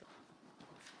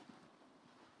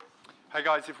Hey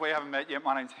guys, if we haven't met yet,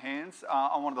 my name's Hans.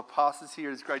 I'm one of the pastors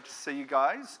here. It's great to see you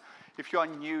guys. If you're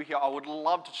new here, I would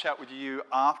love to chat with you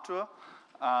after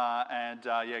and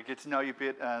get to know you a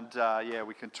bit and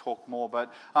we can talk more. But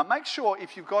make sure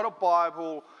if you've got a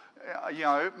Bible,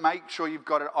 make sure you've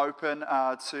got it open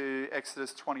to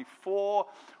Exodus 24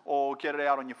 or get it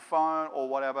out on your phone or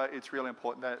whatever. It's really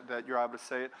important that you're able to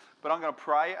see it. But I'm going to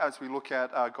pray as we look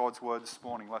at God's word this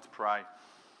morning. Let's pray.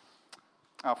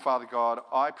 Father God,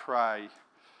 I pray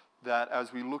that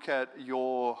as we look at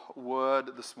your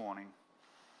word this morning,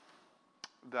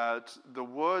 that the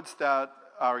words that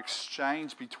are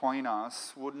exchanged between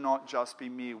us would not just be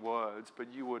mere words,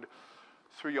 but you would,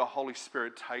 through your Holy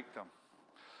Spirit, take them.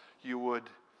 You would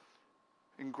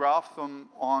engraft them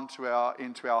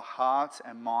into our hearts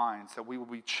and minds, that we will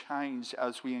be changed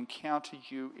as we encounter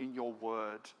you in your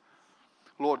word.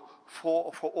 Lord,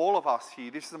 for all of us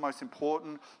here, this is the most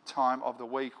important time of the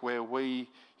week where we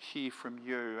hear from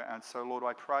you. And so, Lord,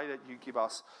 I pray that you give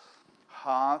us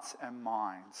hearts and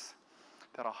minds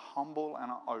that are humble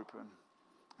and are open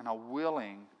and are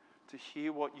willing to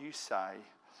hear what you say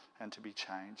and to be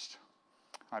changed.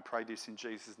 I pray this in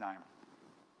Jesus' name.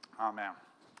 Amen.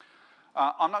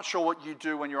 I'm not sure what you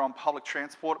do when you're on public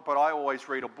transport, but I always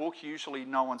read a book. Usually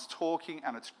no one's talking,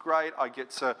 and it's great. I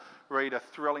get to read a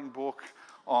thrilling book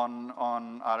on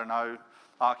I don't know,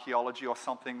 archaeology or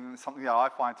something that I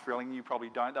find thrilling. You probably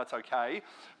don't. That's okay.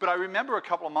 But I remember a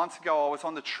couple of months ago I was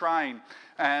on the train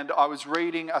and I was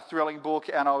reading a thrilling book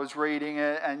and I was reading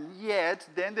it, and yet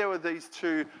then there were these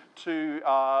two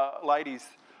ladies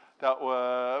that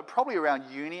were probably around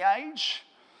uni age.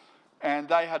 And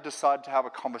they had decided to have a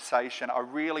conversation, a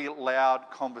really loud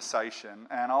conversation.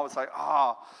 And I was like,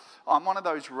 I'm one of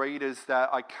those readers that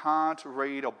I can't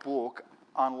read a book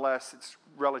unless it's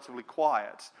relatively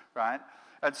quiet, right?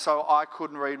 And so I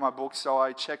couldn't read my book, so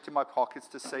I checked in my pockets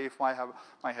to see if I have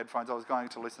my headphones. I was going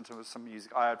to listen to some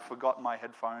music. I had forgotten my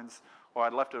headphones, or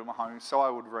I'd left it at my home, so I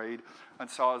would read. And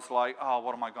so I was like,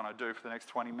 what am I going to do for the next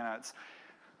 20 minutes?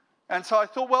 And so I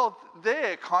thought, well,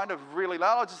 they're kind of really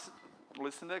loud. I'll just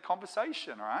listen to their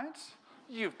conversation, right?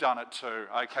 You've done it too,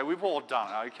 okay? We've all done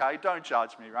it, okay? Don't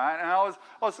judge me, right? And I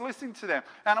was listening to them.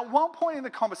 And at one point in the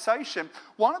conversation,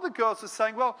 one of the girls was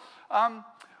saying, well,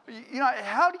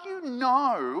 how do you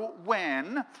know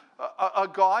when a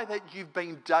guy that you've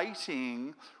been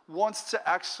dating wants to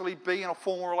actually be in a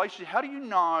formal relationship? How do you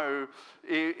know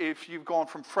if you've gone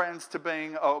from friends to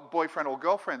being a boyfriend or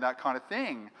girlfriend, that kind of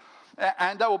thing?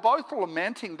 And they were both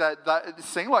lamenting that it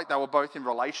seemed like they were both in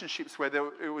relationships where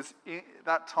it was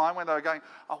that time when they were going,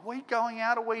 are we going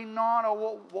out, are we not,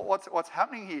 or what's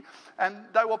happening here? And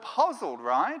they were puzzled,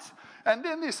 right? And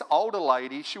then this older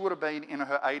lady, she would have been in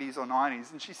her 80s or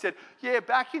 90s, and she said,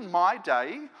 back in my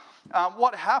day,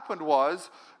 what happened was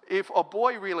if a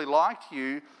boy really liked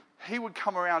you, he would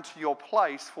come around to your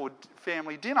place for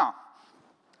family dinner.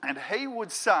 And he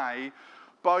would say,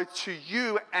 both to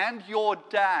you and your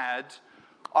dad,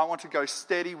 I want to go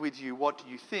steady with you. What do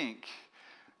you think?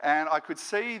 And I could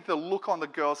see the look on the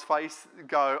girl's face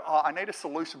go, I need a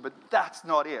solution, but that's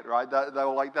not it, right? They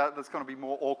were like, that's going to be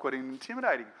more awkward and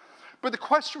intimidating. But the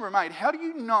question remained, how do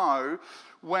you know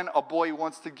when a boy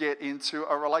wants to get into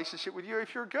a relationship with you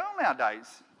if you're a girl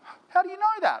nowadays? How do you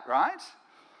know that, right?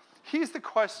 Here's the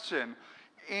question.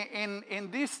 In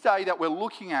this day that we're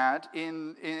looking at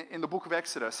in the book of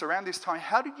Exodus, around this time,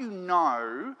 how did you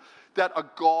know that a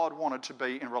God wanted to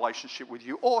be in relationship with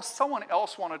you or someone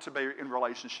else wanted to be in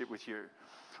relationship with you?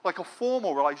 Like a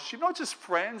formal relationship, not just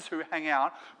friends who hang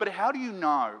out, but how do you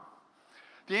know?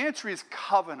 The answer is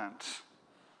covenant.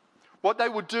 What they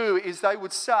would do is they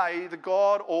would say, the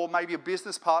God or maybe a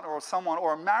business partner or someone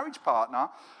or a marriage partner,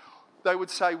 they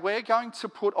would say, we're going to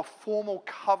put a formal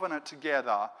covenant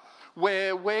together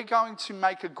where we're going to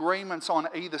make agreements on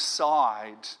either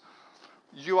side.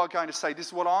 You are going to say, this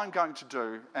is what I'm going to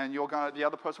do. And the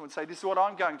other person would say, this is what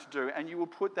I'm going to do. And you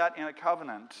would put that in a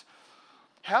covenant.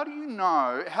 How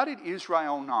did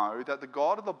Israel know that the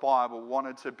God of the Bible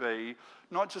wanted to be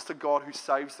not just a God who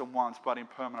saves them once, but in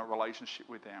permanent relationship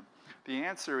with them? The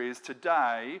answer is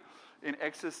today, in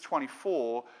Exodus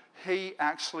 24, he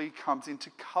actually comes into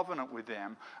covenant with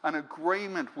them, an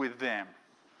agreement with them.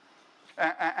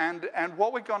 And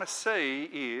what we're going to see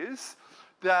is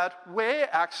that we're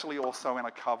actually also in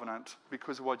a covenant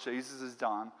because of what Jesus has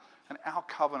done, and our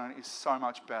covenant is so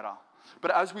much better.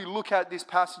 But as we look at this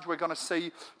passage, we're going to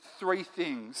see three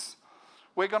things.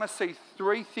 We're going to see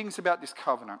three things about this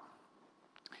covenant.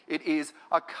 It is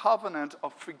a covenant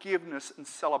of forgiveness and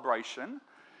celebration.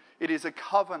 It is a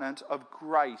covenant of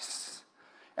grace.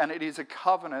 and it is a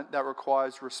covenant that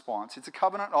requires response. It's a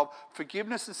covenant of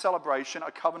forgiveness and celebration,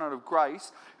 a covenant of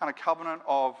grace, and a covenant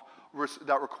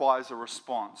that requires a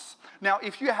response. Now,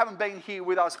 if you haven't been here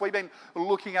with us, we've been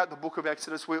looking at the book of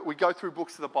Exodus. We go through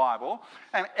books of the Bible,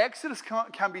 and Exodus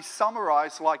can be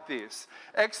summarized like this.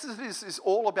 Exodus is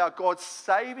all about God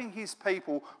saving his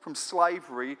people from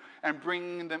slavery and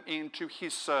bringing them into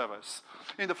his service.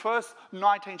 In the first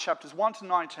 19 chapters, 1 to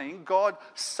 19, God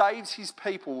saves his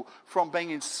people from being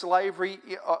in slavery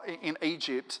in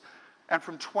Egypt. And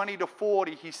from 20 to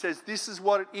 40, he says, this is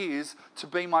what it is to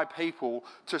be my people,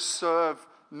 to serve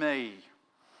me.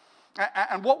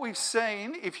 And what we've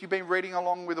seen, if you've been reading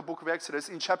along with the book of Exodus,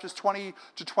 in chapters 20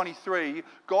 to 23,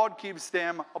 God gives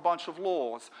them a bunch of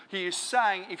laws. He is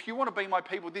saying, if you want to be my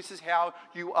people, this is how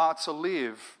you are to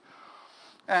live.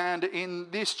 And in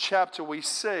this chapter, we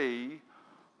see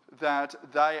that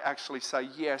they actually say,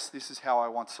 yes, this is how I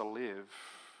want to live,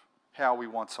 how we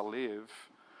want to live.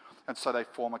 And so they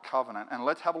form a covenant. And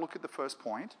let's have a look at the first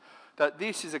point, that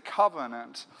this is a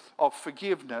covenant of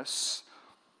forgiveness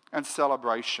and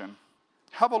celebration.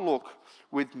 Have a look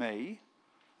with me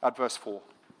at verse 4.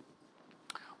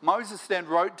 Moses then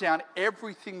wrote down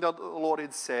everything that the Lord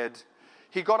had said.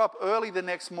 He got up early the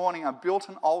next morning and built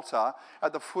an altar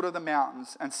at the foot of the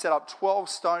mountains and set up 12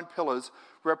 stone pillars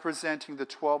representing the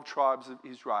 12 tribes of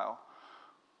Israel.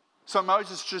 So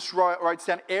Moses just writes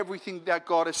down everything that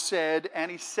God has said,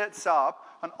 and he sets up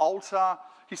an altar.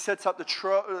 He sets up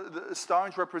the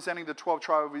stones representing the 12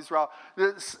 tribes of Israel.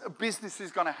 This business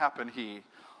is going to happen here.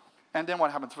 And then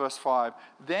what happens? Verse 5.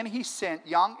 Then he sent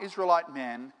young Israelite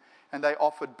men, and they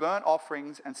offered burnt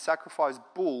offerings and sacrificed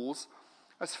bulls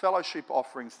as fellowship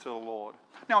offerings to the Lord.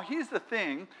 Now here's the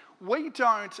thing. We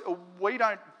don't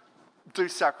do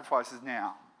sacrifices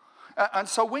now. And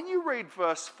so when you read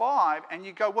verse 5 and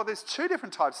you go, well, there's two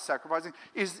different types of sacrificing,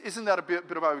 isn't that a bit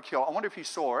of overkill? I wonder if you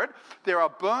saw it. There are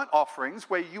burnt offerings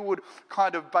where you would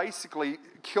kind of basically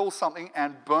kill something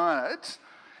and burn it.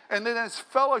 And then there's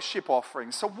fellowship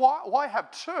offerings. So why have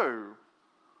two?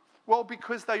 Well,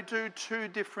 because they do two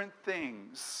different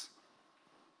things.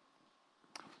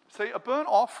 See, a burnt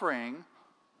offering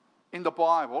in the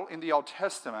Bible, in the Old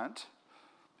Testament,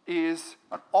 is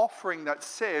an offering that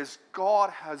says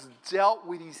God has dealt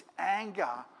with his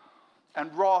anger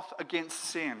and wrath against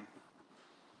sin.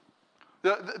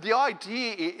 The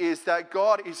idea is that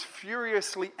God is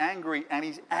furiously angry and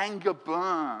his anger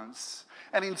burns.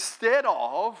 And instead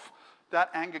of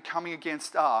that anger coming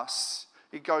against us,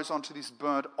 it goes on to this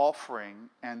burnt offering,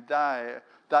 and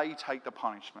they take the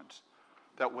punishment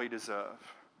that we deserve.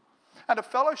 And a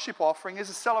fellowship offering is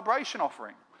a celebration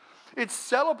offering. It's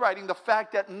celebrating the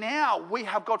fact that now we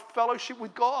have got fellowship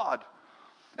with God.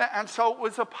 And so it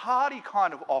was a party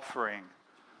kind of offering.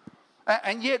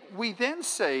 And yet we then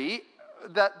see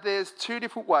that there's two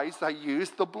different ways they use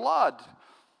the blood.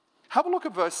 Have a look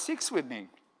at verse 6 with me.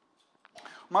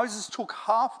 Moses took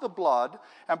half the blood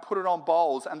and put it on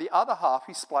bowls, and the other half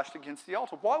he splashed against the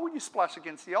altar. Why would you splash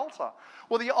against the altar?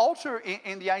 Well, the altar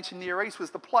in the ancient Near East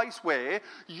was the place where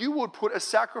you would put a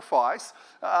sacrifice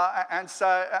and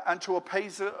to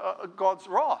appease God's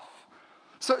wrath.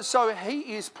 So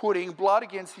he is putting blood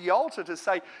against the altar to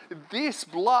say, this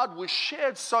blood was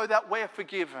shed so that we're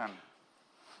forgiven.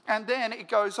 And then it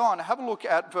goes on. Have a look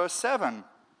at verse 7.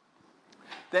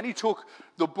 Then he took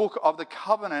the book of the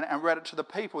covenant and read it to the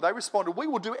people. They responded, we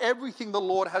will do everything the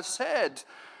Lord has said.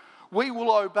 We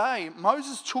will obey.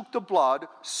 Moses took the blood,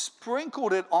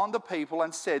 sprinkled it on the people,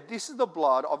 and said, this is the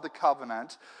blood of the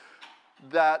covenant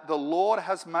that the Lord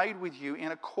has made with you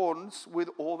in accordance with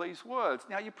all these words.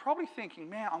 Now you're probably thinking,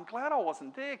 man, I'm glad I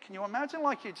wasn't there. Can you imagine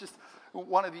like you're just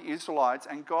one of the Israelites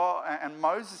and God and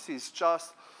Moses is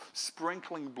just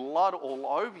sprinkling blood all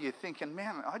over you, thinking,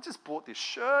 man, I just bought this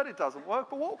shirt, it doesn't work.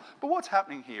 But what's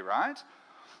happening here, right?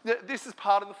 This is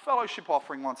part of the fellowship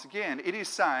offering once again. It is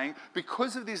saying,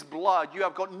 because of this blood,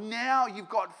 you've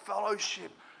got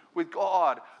fellowship with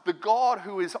God. The God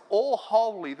who is all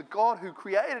holy, the God who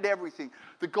created everything,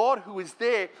 the God who is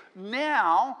there.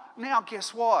 Now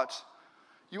guess what?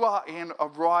 You are in a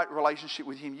right relationship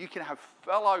with him. You can have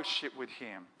fellowship with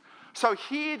him. So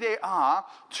here there are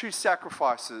two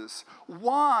sacrifices.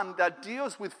 One that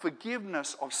deals with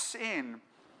forgiveness of sin,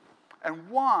 and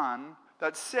one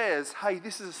that says, hey,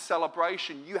 this is a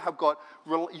celebration.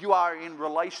 You are in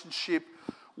relationship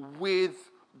with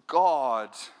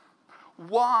God.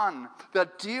 One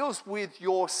that deals with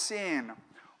your sin.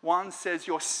 One says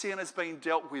your sin has been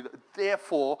dealt with,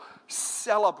 therefore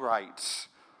celebrate.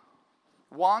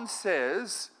 One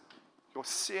says your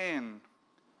sin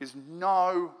is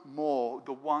no more.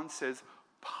 The one says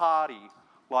party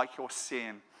like your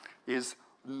sin is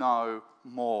no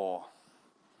more.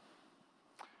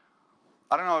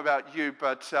 I don't know about you,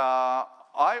 but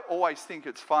I always think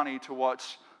it's funny to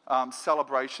watch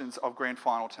celebrations of grand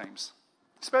final teams,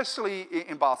 especially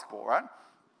in basketball, right?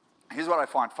 Here's what I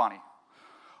find funny.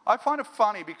 I find it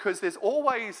funny because there's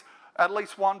always at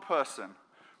least one person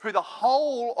who the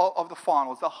whole of the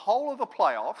finals, the whole of the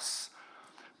playoffs,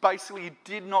 basically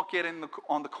did not get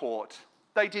on the court.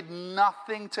 They did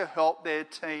nothing to help their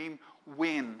team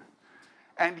win.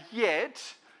 And yet,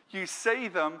 you see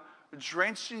them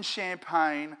drenched in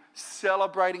champagne,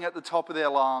 celebrating at the top of their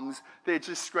lungs. They're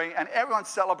just screaming, and everyone's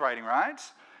celebrating, right?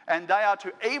 And they are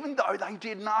too, even though they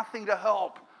did nothing to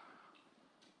help.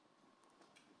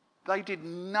 They did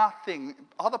nothing.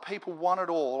 Other people won it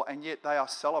all, and yet they are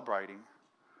celebrating.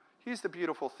 Here's the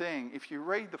beautiful thing. If you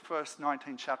read the first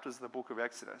 19 chapters of the book of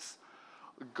Exodus,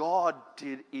 God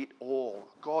did it all.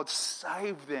 God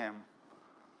saved them.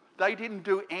 They didn't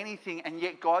do anything, and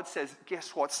yet God says,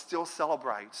 guess what? Still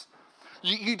celebrate.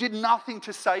 You did nothing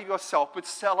to save yourself, but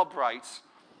celebrate.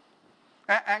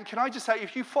 And can I just say,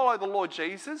 if you follow the Lord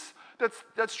Jesus,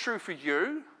 that's true for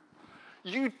you.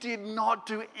 You did not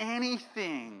do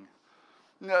anything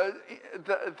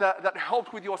that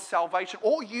helped with your salvation.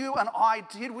 All you and I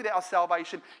did with our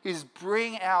salvation is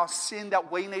bring our sin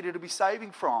that we needed to be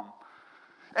saving from.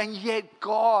 And yet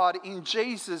God in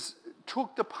Jesus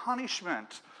took the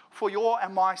punishment for your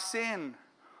and my sin.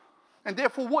 And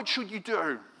therefore, what should you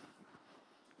do?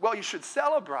 Well, you should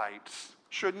celebrate,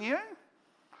 shouldn't you?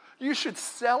 You should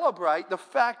celebrate the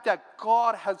fact that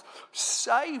God has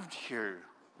saved you.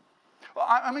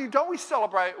 I mean, don't we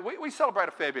celebrate? We celebrate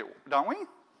a fair bit, don't we?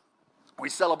 We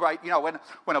celebrate,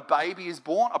 when a baby is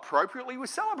born, appropriately we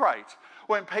celebrate.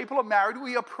 When people are married,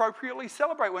 we appropriately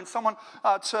celebrate. When someone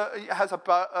has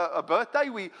a birthday,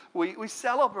 we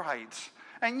celebrate.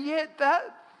 And yet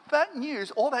that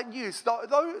news,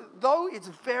 though it's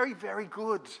very, very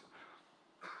good,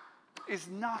 is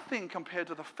nothing compared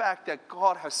to the fact that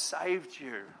God has saved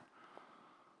you.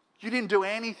 You didn't do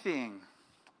anything,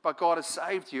 but God has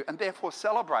saved you, and therefore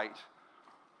celebrate.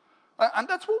 And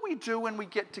that's what we do when we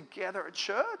get together at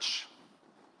church.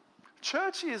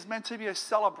 Church is meant to be a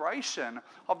celebration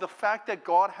of the fact that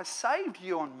God has saved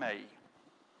you and me.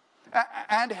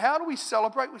 And how do we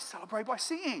celebrate? We celebrate by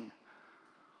singing.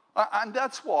 And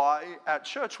that's why at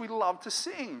church we love to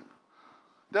sing.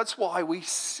 That's why we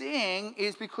sing,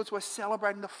 is because we're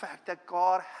celebrating the fact that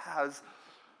God has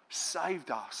saved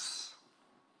us.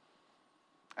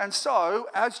 And so,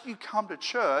 as you come to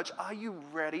church, are you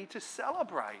ready to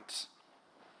celebrate?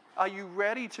 Are you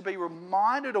ready to be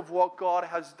reminded of what God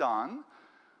has done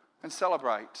and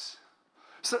celebrate?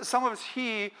 So some of us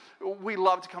here, we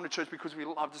love to come to church because we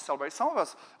love to celebrate. Some of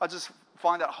us, I just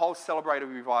find that whole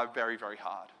celebratory vibe very, very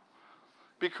hard.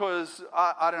 Because,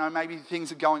 I don't know, maybe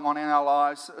things are going on in our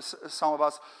lives. Some of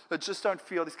us that just don't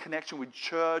feel this connection with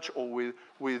church or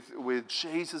with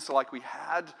Jesus like we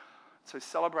had. So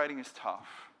celebrating is tough.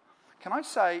 Can I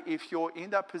say, if you're in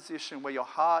that position where your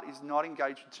heart is not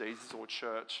engaged with Jesus or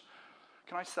church,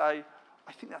 can I say,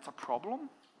 I think that's a problem,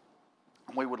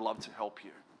 and we would love to help you.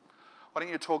 Why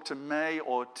don't you talk to me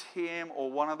or Tim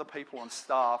or one of the people on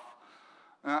staff,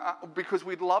 because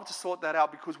we'd love to sort that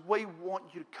out, because we want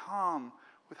you to come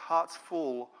with hearts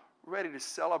full, ready to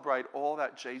celebrate all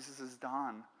that Jesus has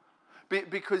done.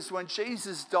 Because when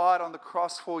Jesus died on the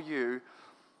cross for you,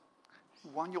 he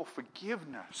won your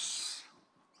forgiveness.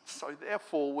 So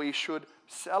therefore we should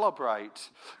celebrate.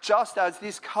 Just as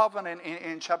this covenant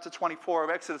in chapter 24 of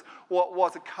Exodus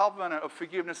was a covenant of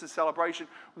forgiveness and celebration,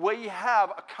 we have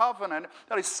a covenant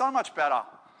that is so much better.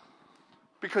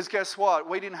 Because guess what?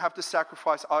 We didn't have to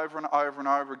sacrifice over and over and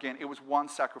over again. It was one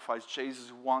sacrifice,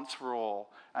 Jesus once for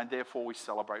all, and therefore we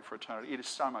celebrate for eternity. It is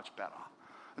so much better.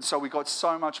 And so we got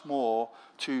so much more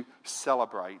to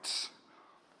celebrate.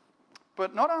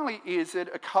 But not only is it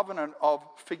a covenant of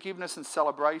forgiveness and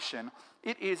celebration,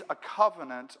 it is a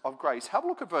covenant of grace. Have a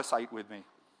look at verse 8 with me.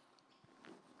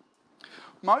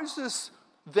 Moses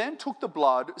then took the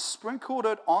blood, sprinkled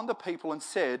it on the people, and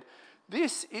said,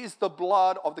 "This is the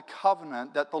blood of the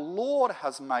covenant that the Lord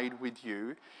has made with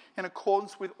you in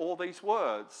accordance with all these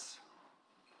words."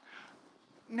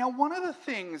 Now, one of the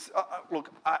things, look,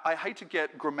 I hate to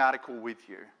get grammatical with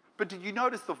you, but did you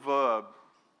notice the verb?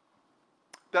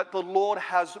 That the Lord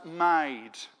has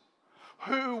made.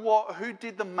 Who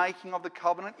did the making of the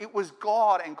covenant? It was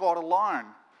God and God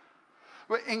alone.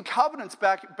 In covenants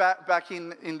back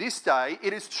in this day,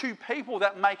 it is two people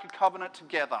that make a covenant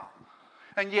together.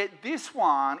 And yet this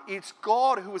one, it's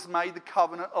God who has made the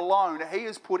covenant alone. He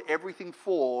has put everything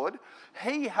forward.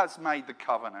 He has made the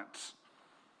covenant.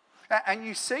 And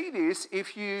you see this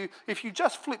if you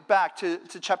just flip back to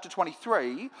chapter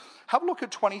 23. Have a look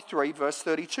at 23 verse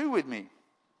 32 with me.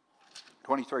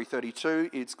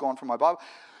 23:32, it's gone from my Bible.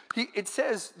 It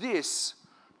says this,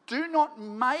 do not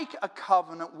make a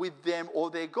covenant with them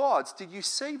or their gods. Did you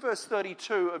see verse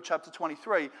 32 of chapter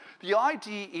 23? The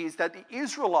idea is that the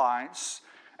Israelites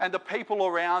and the people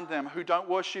around them who don't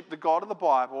worship the God of the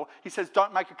Bible, he says,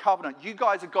 don't make a covenant. You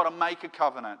guys have got to make a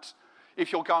covenant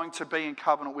if you're going to be in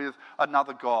covenant with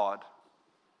another God.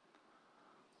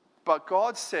 But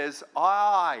God says,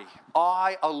 I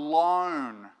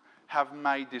alone have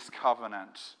made this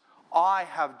covenant. I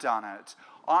have done it.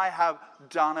 I have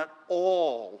done it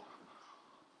all.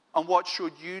 And what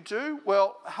should you do?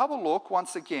 Well, have a look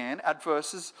once again at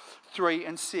verses 3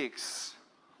 and 6.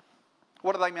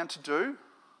 What are they meant to do?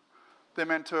 They're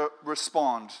meant to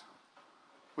respond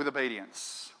with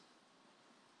obedience.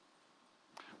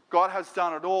 God has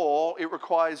done it all. It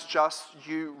requires just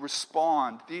you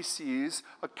respond. This is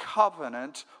a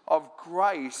covenant of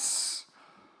grace.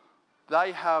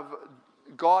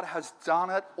 God has done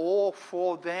it all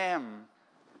for them.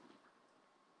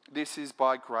 This is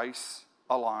by grace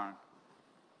alone.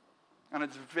 And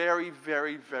it's very,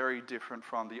 very, very different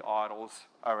from the idols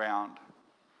around.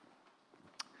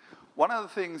 One of the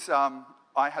things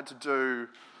I had to do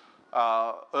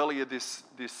earlier this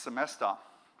semester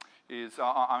is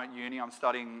I'm at uni, I'm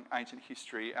studying ancient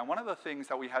history, and one of the things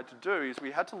that we had to do is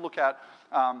we had to look at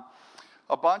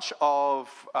a bunch of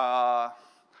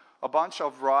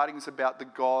writings about the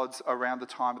gods around the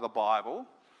time of the Bible.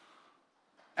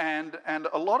 And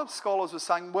a lot of scholars were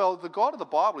saying, well, the God of the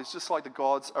Bible is just like the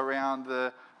gods around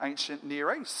the ancient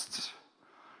Near East.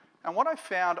 And what I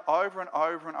found over and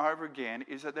over and over again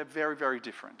is that they're very, very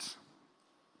different.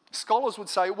 Scholars would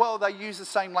say, well, they use the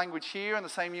same language here and the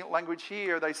same language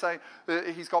here. They say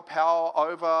he's got power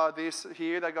over this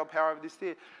here, they've got power over this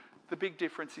there. The big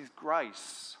difference is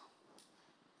grace.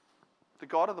 The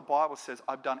God of the Bible says,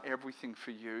 I've done everything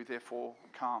for you, therefore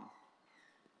come.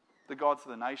 The gods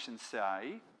of the nations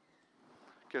say,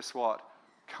 guess what?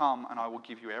 Come and I will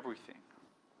give you everything.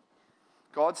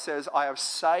 God says, I have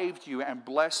saved you and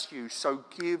blessed you, so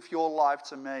give your life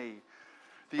to me.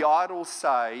 The idols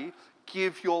say,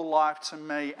 give your life to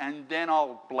me and then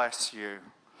I'll bless you.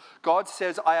 God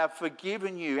says, I have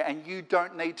forgiven you and you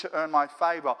don't need to earn my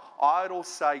favour. Idols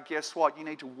say, guess what? You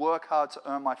need to work hard to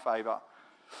earn my favour.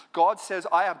 God says,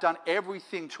 I have done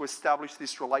everything to establish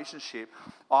this relationship.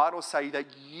 Idols say that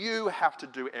you have to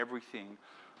do everything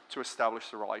to establish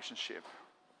the relationship.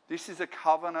 This is a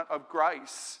covenant of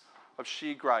grace, of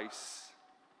sheer grace.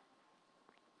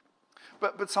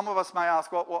 But some of us may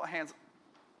ask, well, Hans,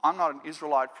 I'm not an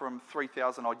Israelite from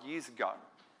 3,000 odd years ago.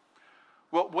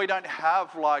 Well, we don't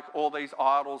have like all these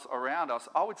idols around us.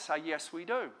 I would say, yes, we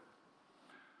do.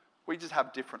 We just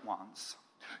have different ones.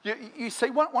 You see,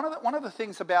 one of the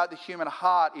things about the human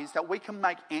heart is that we can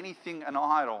make anything an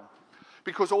idol.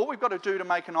 Because all we've got to do to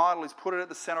make an idol is put it at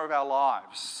the centre of our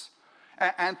lives.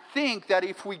 And think that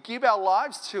if we give our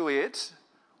lives to it,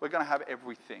 we're going to have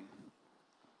everything.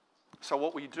 So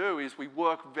what we do is we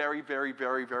work very, very,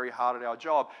 very, very hard at our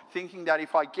job, thinking that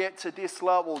if I get to this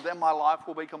level, then my life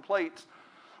will be complete.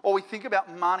 Or we think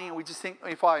about money and we just think,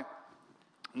 if I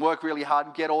work really hard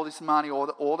and get all this money or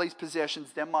all these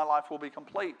possessions, then my life will be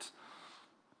complete.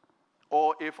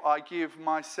 Or if I give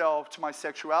myself to my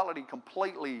sexuality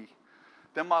completely,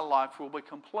 then my life will be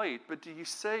complete. But do you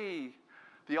see,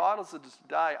 the idols of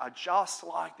today are just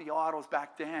like the idols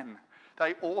back then.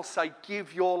 They all say,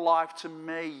 give your life to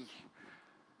me,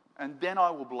 and then I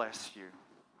will bless you.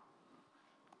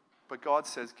 But God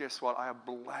says, guess what? I have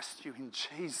blessed you in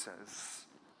Jesus.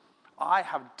 I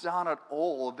have done it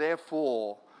all,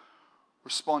 therefore,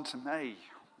 respond to me.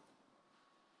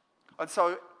 And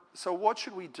so what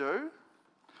should we do?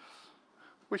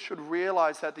 We should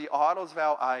realize that the idols of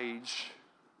our age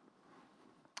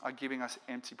are giving us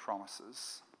empty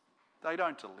promises. They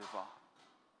don't deliver.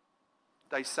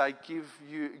 They say,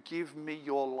 give me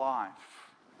your life.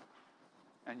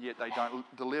 And yet they don't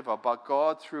deliver. But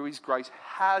God, through his grace,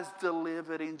 has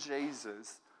delivered in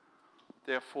Jesus.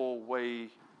 Therefore, we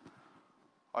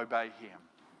obey him.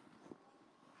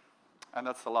 And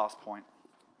that's the last point.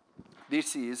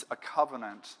 This is a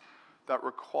covenant that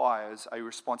requires a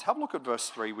response. Have a look at verse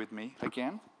 3 with me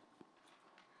again.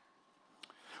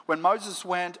 When Moses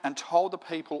went and told the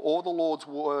people all the Lord's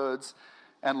words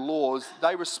and laws,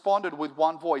 they responded with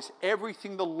one voice,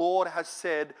 everything the Lord has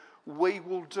said, we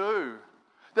will do.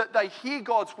 That they hear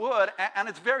God's word, and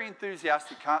it's very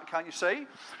enthusiastic, can't you see?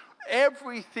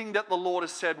 Everything that the Lord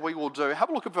has said, we will do. Have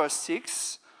a look at verse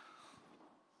 6.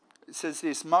 it says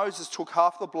this, Moses took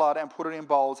half the blood and put it in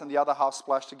bowls and the other half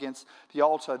splashed against the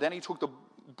altar. Then he took the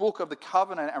book of the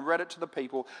covenant and read it to the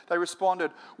people. They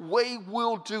responded, we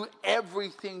will do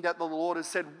everything that the Lord has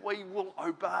said. We will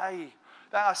obey.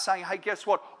 They are saying, hey, guess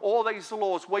what? All these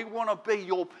laws, we want to be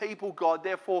your people, God.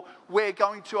 Therefore, we're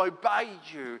going to obey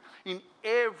you in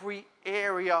every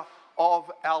area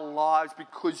of our lives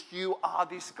because you are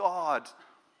this God.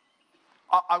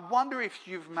 I wonder if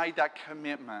you've made that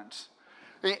commitment.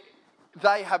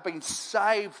 They have been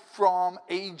saved from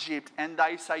Egypt and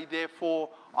they say, therefore,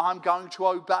 I'm going to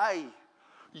obey.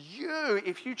 You,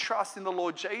 if you trust in the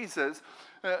Lord Jesus,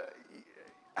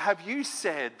 have you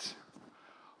said,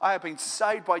 I have been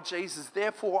saved by Jesus,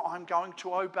 therefore I'm going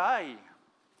to obey.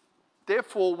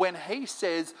 Therefore, when he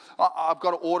says, I've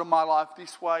got to order my life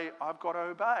this way, I've got to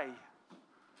obey.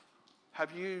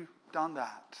 Have you done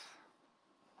that?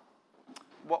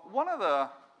 One of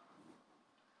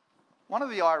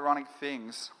the ironic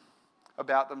things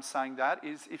about them saying that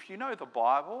is if you know the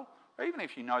Bible, or even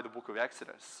if you know the book of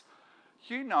Exodus,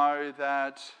 you know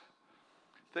that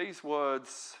these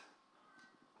words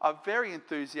are very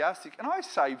enthusiastic, and I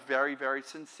say very, very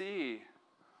sincere.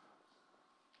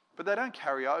 But they don't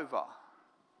carry over.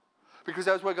 Because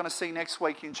as we're going to see next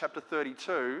week in chapter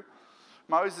 32,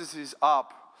 Moses is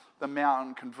up the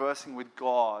mountain conversing with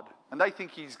God, and they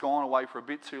think he's gone away for a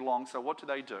bit too long, so what do?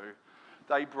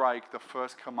 They break the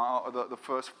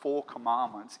first 4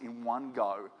 commandments in one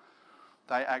go.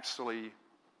 They actually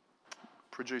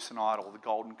produce an idol, the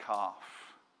golden calf.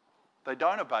 They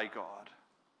don't obey God.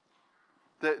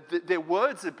 Their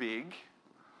words are big,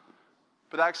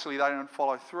 but actually they don't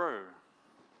follow through.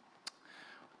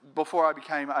 Before I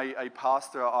became a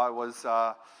pastor, I was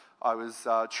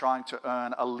trying to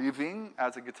earn a living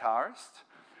as a guitarist.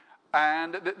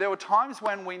 And there were times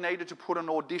when we needed to put an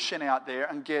audition out there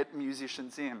and get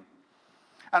musicians in.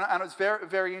 And it was very,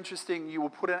 very interesting. You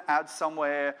would put an ad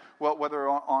somewhere, whether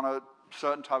on a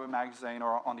certain type of magazine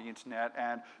or on the internet,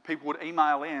 and people would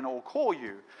email in or call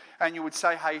you. And you would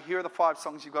say, hey, here are the 5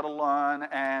 songs you've got to learn,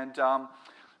 and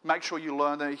make sure you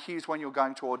learn them. Here's when you're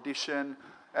going to audition,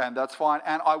 and that's fine.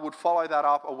 And I would follow that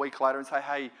up a week later and say,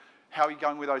 hey, how are you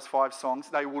going with those 5 songs?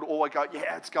 They would always go,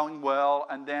 yeah, it's going well.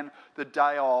 And then the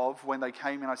day of, when they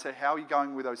came in, I said, how are you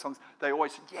going with those songs? They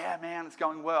always said, yeah, man, it's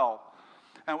going well.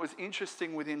 And it was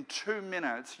interesting, within 2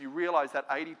 minutes, you realise that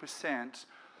 80%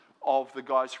 of the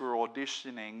guys who were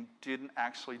auditioning didn't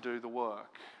actually do the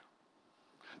work.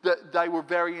 They were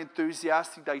very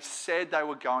enthusiastic. They said they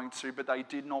were going to, but they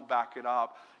did not back it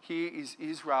up. Here is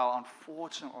Israel,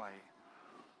 unfortunately.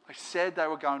 They said they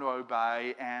were going to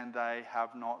obey, and they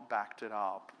have not backed it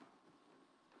up.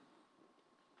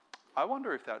 I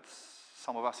wonder if that's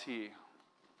some of us here.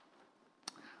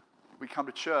 We come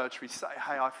to church, we say,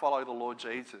 hey, I follow the Lord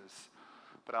Jesus,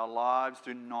 but our lives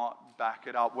do not back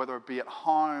it up, whether it be at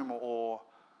home or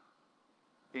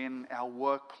in our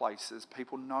workplaces.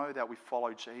 People know that we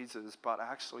follow Jesus, but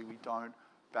actually we don't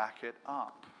back it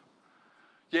up.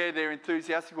 Yeah, they're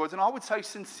enthusiastic words, and I would say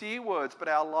sincere words, but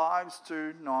our lives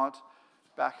do not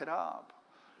back it up.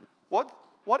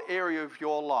 What area of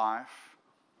your life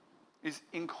is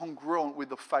incongruent with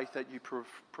the faith that you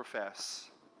profess?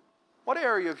 What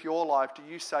area of your life do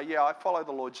you say, yeah, I follow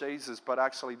the Lord Jesus, but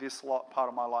actually this part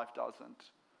of my life doesn't?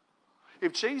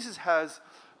 If Jesus has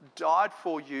died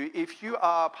for you, if you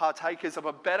are partakers of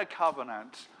a better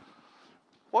covenant,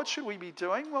 what should we be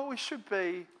doing? Well, we should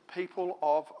be people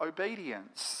of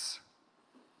obedience.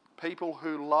 People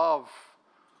who love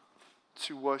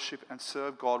to worship and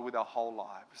serve God with our whole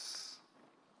lives.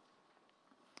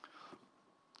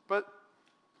 But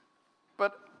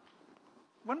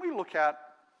when we look at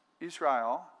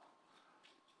Israel,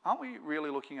 aren't we really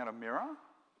looking at a mirror?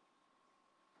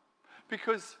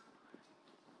 Because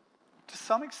to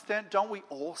some extent, don't we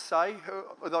all say,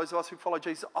 those of us who follow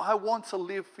Jesus, I want to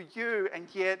live for you, and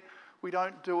yet we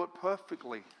don't do it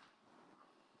perfectly?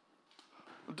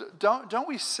 Don't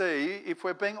we see, if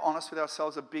we're being honest with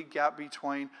ourselves, a big gap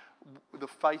between the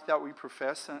faith that we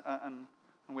profess and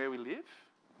where we live?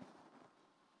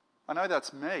 I know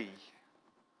that's me.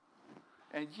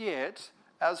 And yet,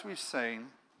 as we've seen,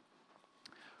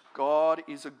 God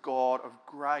is a God of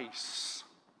grace.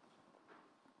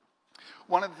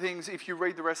 One of the things, if you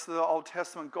read the rest of the Old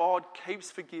Testament, God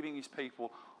keeps forgiving his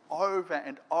people over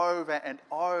and over and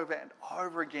over and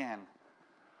over again.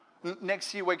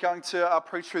 Next year we're going to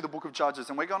preach through the book of Judges,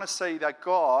 and we're going to see that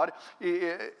God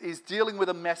is dealing with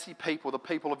a messy people, the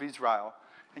people of Israel,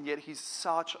 and yet he's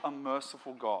such a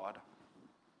merciful God.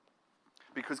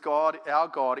 Because God, our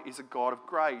God, is a God of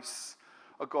grace,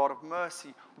 a God of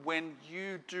mercy. When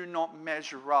you do not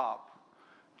measure up,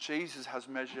 Jesus has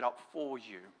measured up for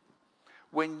you.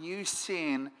 When you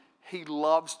sin, he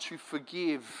loves to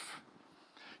forgive.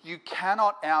 You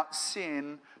cannot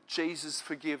out-sin Jesus'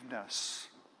 forgiveness.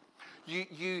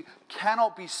 You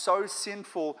cannot be so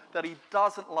sinful that he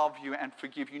doesn't love you and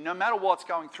forgive you, no matter what's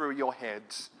going through your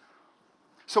heads.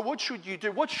 So what should you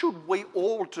do? What should we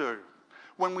all do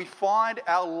when we find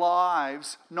our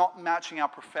lives not matching our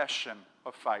profession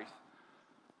of faith?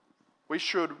 We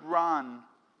should run,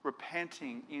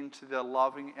 repenting, into the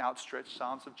loving, outstretched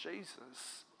arms of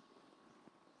Jesus.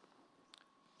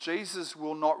 Jesus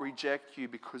will not reject you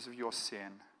because of your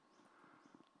sin,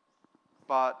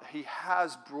 but he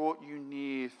has brought you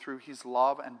near through his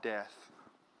love and death.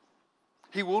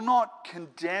 He will not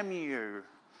condemn you,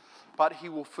 but he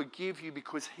will forgive you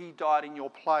because he died in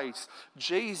your place.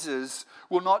 Jesus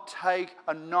will not take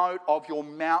a note of your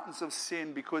mountains of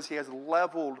sin because he has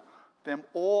leveled them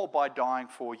all by dying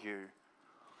for you.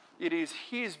 It is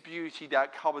his beauty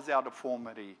that covers our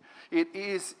deformity. It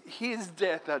is his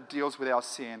death that deals with our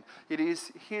sin. It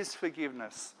is his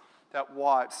forgiveness that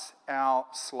wipes our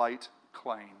slate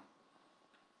clean.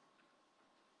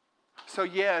 So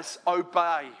yes,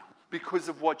 obey because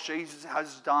of what Jesus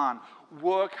has done.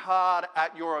 Work hard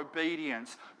at your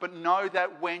obedience, but know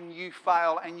that when you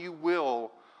fail, and you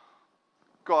will,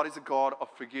 God is a God of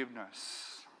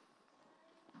forgiveness.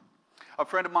 A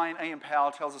friend of mine, Ian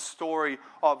Powell, tells a story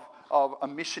of a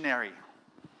missionary.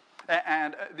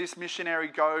 And this missionary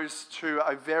goes to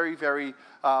a very, very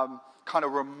kind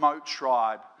of remote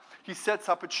tribe. He sets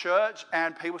up a church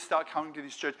and people start coming to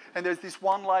this church. And there's this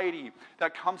one lady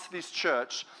that comes to this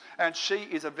church, and she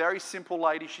is a very simple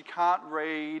lady. She can't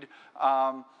read,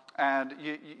 and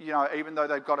you know, even though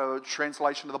they've got a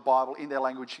translation of the Bible in their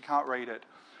language, she can't read it.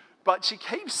 But she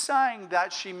keeps saying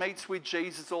that she meets with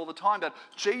Jesus all the time, that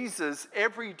Jesus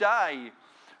every day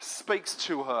speaks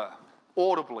to her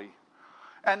audibly.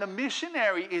 And the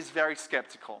missionary is very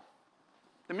skeptical.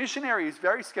 The missionary is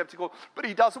very skeptical, but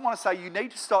he doesn't want to say, you need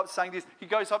to start saying this. He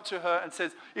goes up to her and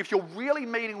says, if you're really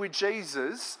meeting with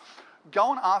Jesus,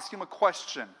 go and ask him a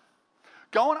question.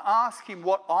 Go and ask him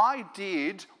what I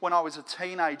did when I was a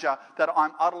teenager that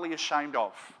I'm utterly ashamed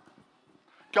of.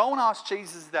 Go and ask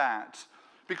Jesus that,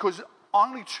 because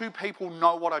only two people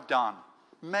know what I've done,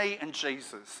 me and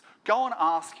Jesus. Go and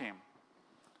ask him.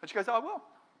 And she goes, I will.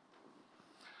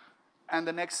 And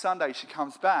the next Sunday she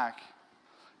comes back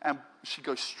and she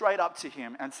goes straight up to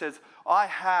him and says, I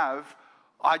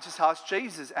just asked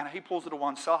Jesus. And he pulls her to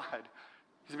one side.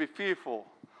 He's a bit fearful.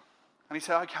 And he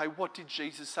said, okay, what did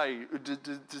Jesus say?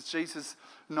 Does Jesus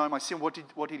know my sin? What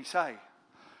did he say?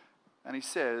 And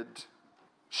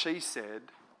she said,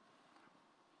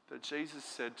 that Jesus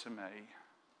said to me,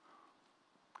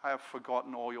 I have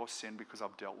forgotten all your sin because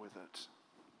I've dealt with it.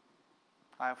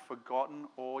 I have forgotten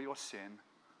all your sin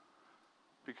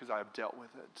because I have dealt with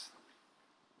it.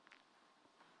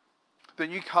 The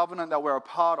new covenant that we're a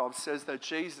part of says that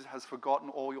Jesus has forgotten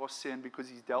all your sin because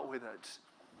he's dealt with it.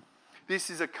 This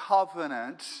is a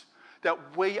covenant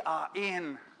that we are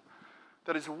in,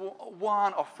 that is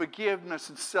one of forgiveness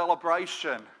and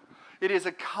celebration. It is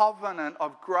a covenant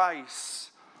of grace,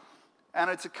 and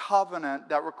it's a covenant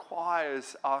that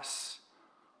requires us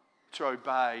to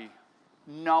obey,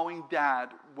 knowing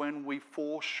that when we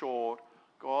fall short,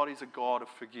 God is a God of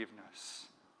forgiveness.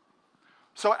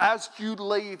 So as you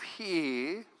leave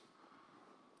here,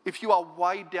 if you are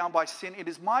weighed down by sin, it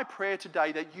is my prayer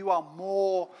today that you are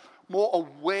more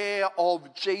aware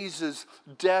of Jesus'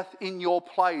 death in your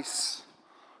place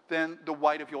than the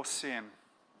weight of your sin.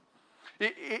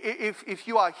 If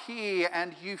you are here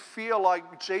and you feel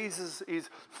like Jesus is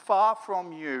far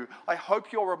from you, I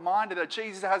hope you're reminded that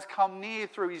Jesus has come near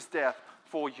through his death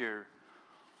for you.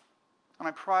 And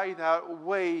I pray that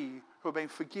we who have been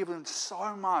forgiven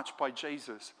so much by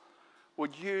Jesus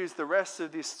would use the rest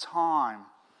of this time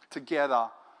together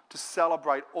to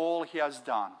celebrate all he has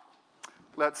done.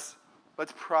 Let's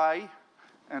pray,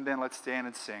 and then let's stand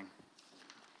and sing.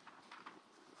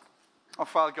 Oh,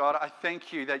 Father God, I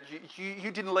thank you that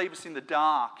you didn't leave us in the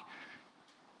dark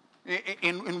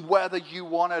in whether you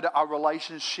wanted a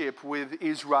relationship with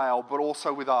Israel, but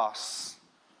also with us.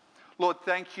 Lord,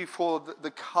 thank you for the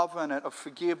covenant of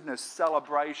forgiveness,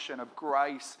 celebration, of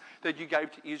grace that you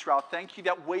gave to Israel. Thank you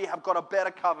that we have got a better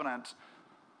covenant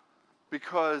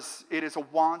because it is a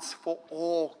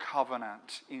once-for-all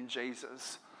covenant in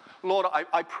Jesus. Lord,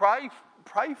 I pray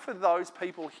for those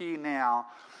people here now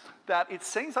that it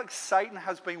seems like Satan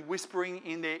has been whispering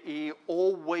in their ear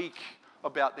all week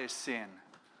about their sin.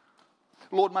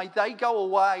 Lord, may they go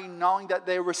away knowing that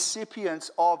they're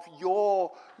recipients of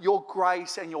your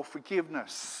grace and your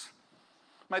forgiveness.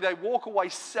 May they walk away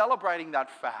celebrating that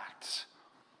fact.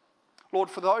 Lord,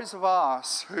 for those of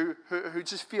us who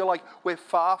just feel like we're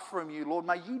far from you, Lord,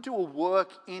 may you do a work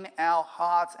in our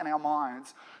hearts and our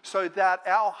minds so that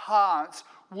our hearts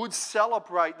would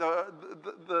celebrate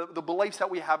the beliefs that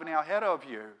we have in our head of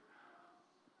you.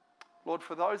 Lord,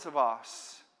 for those of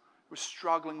us who are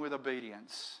struggling with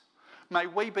obedience, may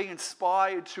we be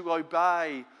inspired to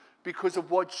obey because of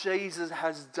what Jesus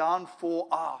has done for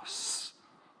us.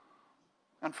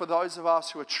 And for those of us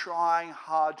who are trying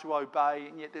hard to obey,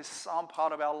 and yet there's some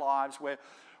part of our lives where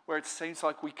it seems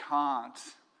like we can't.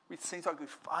 It seems like we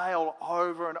fail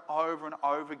over and over and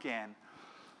over again.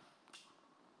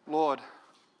 Lord,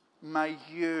 may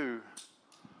you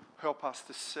help us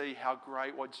to see how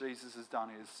great what Jesus has done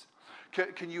is.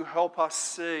 Can you help us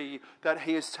see that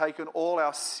he has taken all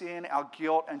our sin, our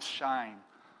guilt and shame?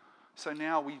 So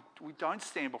now we don't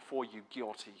stand before you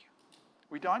guilty.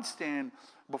 We don't stand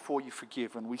before you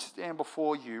forgiven. We stand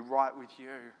before you right with you.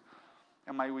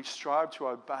 And may we strive to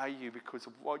obey you because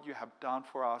of what you have done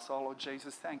for us. Oh, Lord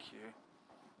Jesus, thank you.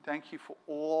 Thank you for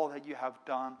all that you have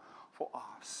done for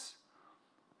us.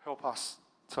 Help us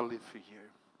to live for you.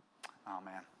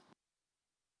 Amen.